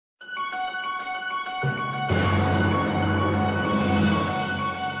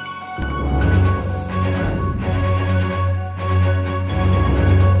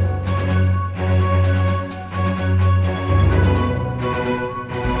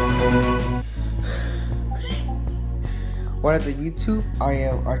What up, YouTube? I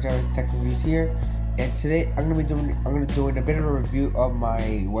am ArchnemestTechReviews here, and today I'm gonna be doing a bit of a review of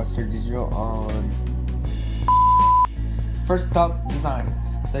my Western Digital on first up design.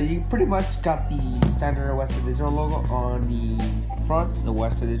 So you pretty much got the standard Western Digital logo on the front, the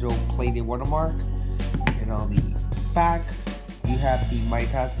Western Digital plated watermark, and on the back you have the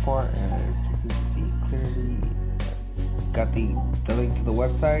MyPassport, and if you can see clearly, got the link to the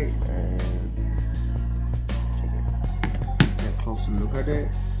website. And closer look at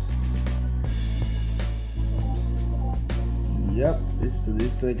it. Yep, it's the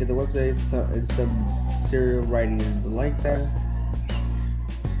link at the website. It's some serial writing in the link there.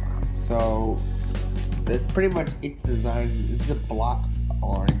 So that's pretty much its design. It's a block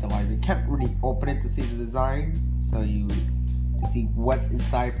or the line. You can't really open it to see the design, so you see what's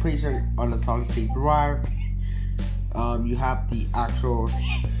inside. Pretty sure on a solid state drive. You have the actual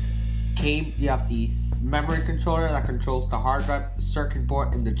you have the memory controller that controls the hard drive, the circuit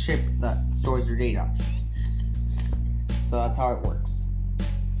board, and the chip that stores your data. So that's how it works.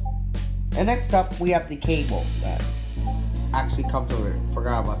 And next up, we have the cable that actually comes with it.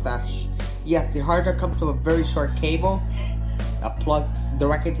 Forgot about that. Yes, the hard drive comes with a very short cable that plugs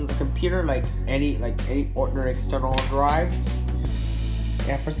directly to the computer, like any ordinary external drive.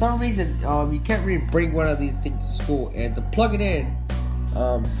 And for some reason, you can't really bring one of these things to school, and to plug it in.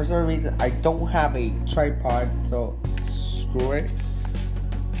 For some reason, I don't have a tripod, so screw it.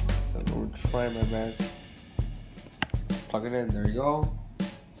 So I'm gonna try my best. Plug it in. There you go.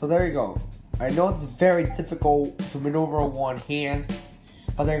 So there you go. I know it's very difficult to maneuver on one hand,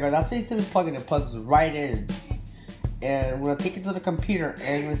 but there you go. That's how you simply plug it. It plugs right in, and we're gonna take it to the computer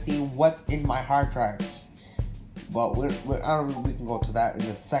and I'm gonna see what's in my hard drive. But we can go to that in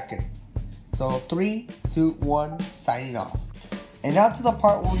a second. So 3, 2, 1, signing off. And now to the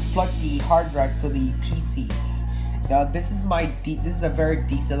part where we plug the hard drive to the PC. Now this is a very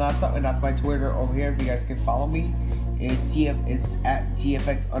decent laptop, and that's my Twitter over here. If you guys can follow me, it's at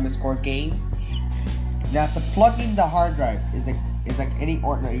GFX_game. Now to plug in the hard drive is like any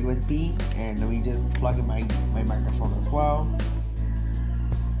ordinary USB, and then we just plug in my microphone as well.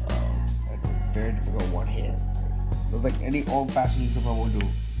 It's very difficult one hand. It's like any old-fashioned YouTuber will do.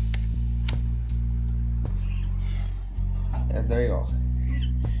 And there you go.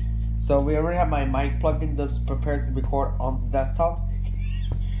 So we already have my mic plugged in, just prepared to record on the desktop.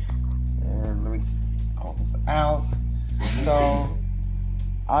 And let me close this out. So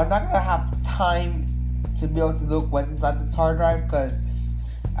I'm not gonna have time to be able to look what's inside this hard drive, because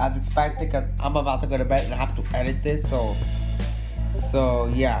as expected, because I'm about to go to bed and I have to edit this. So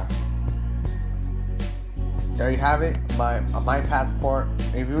yeah. There you have it, my MyPassport.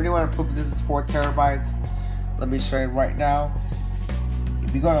 If you really want to prove this is 4 terabytes, let me show you right now.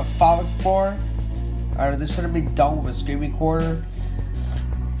 If you go to File Explorer, this shouldn't be done with a screen recorder,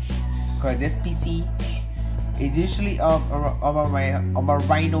 because this PC is usually on my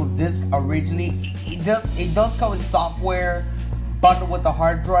Rhino disk originally. It does come with software bundled with the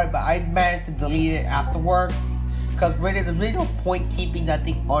hard drive, but I managed to delete it afterward. Because really, there's really no point keeping that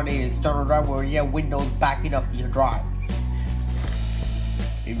thing on an external drive where you have Windows backing up your drive.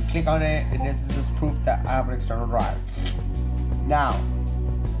 If you click on it, and this is just proof that I have an external drive. Now,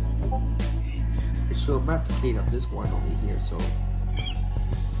 so I'm about to clean up this one over here, so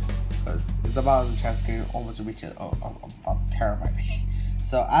because it's about the chance to almost reach about a terabyte.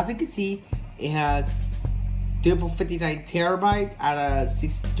 So as you can see, it has 3.59 terabytes out of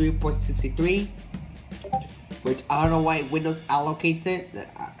 63.63. Which I don't know why Windows allocates it.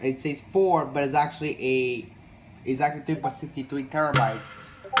 It says 4, but it's actually 3.63 terabytes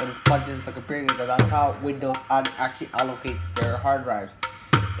that is plugged into the computer. So that's how Windows actually allocates their hard drives.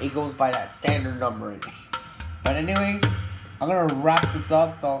 It goes by that standard numbering. But anyways, I'm gonna wrap this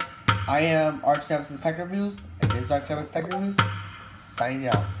up. So I am ArchnemestTechReviews, and this is ArchnemestTechReviews signing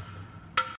out.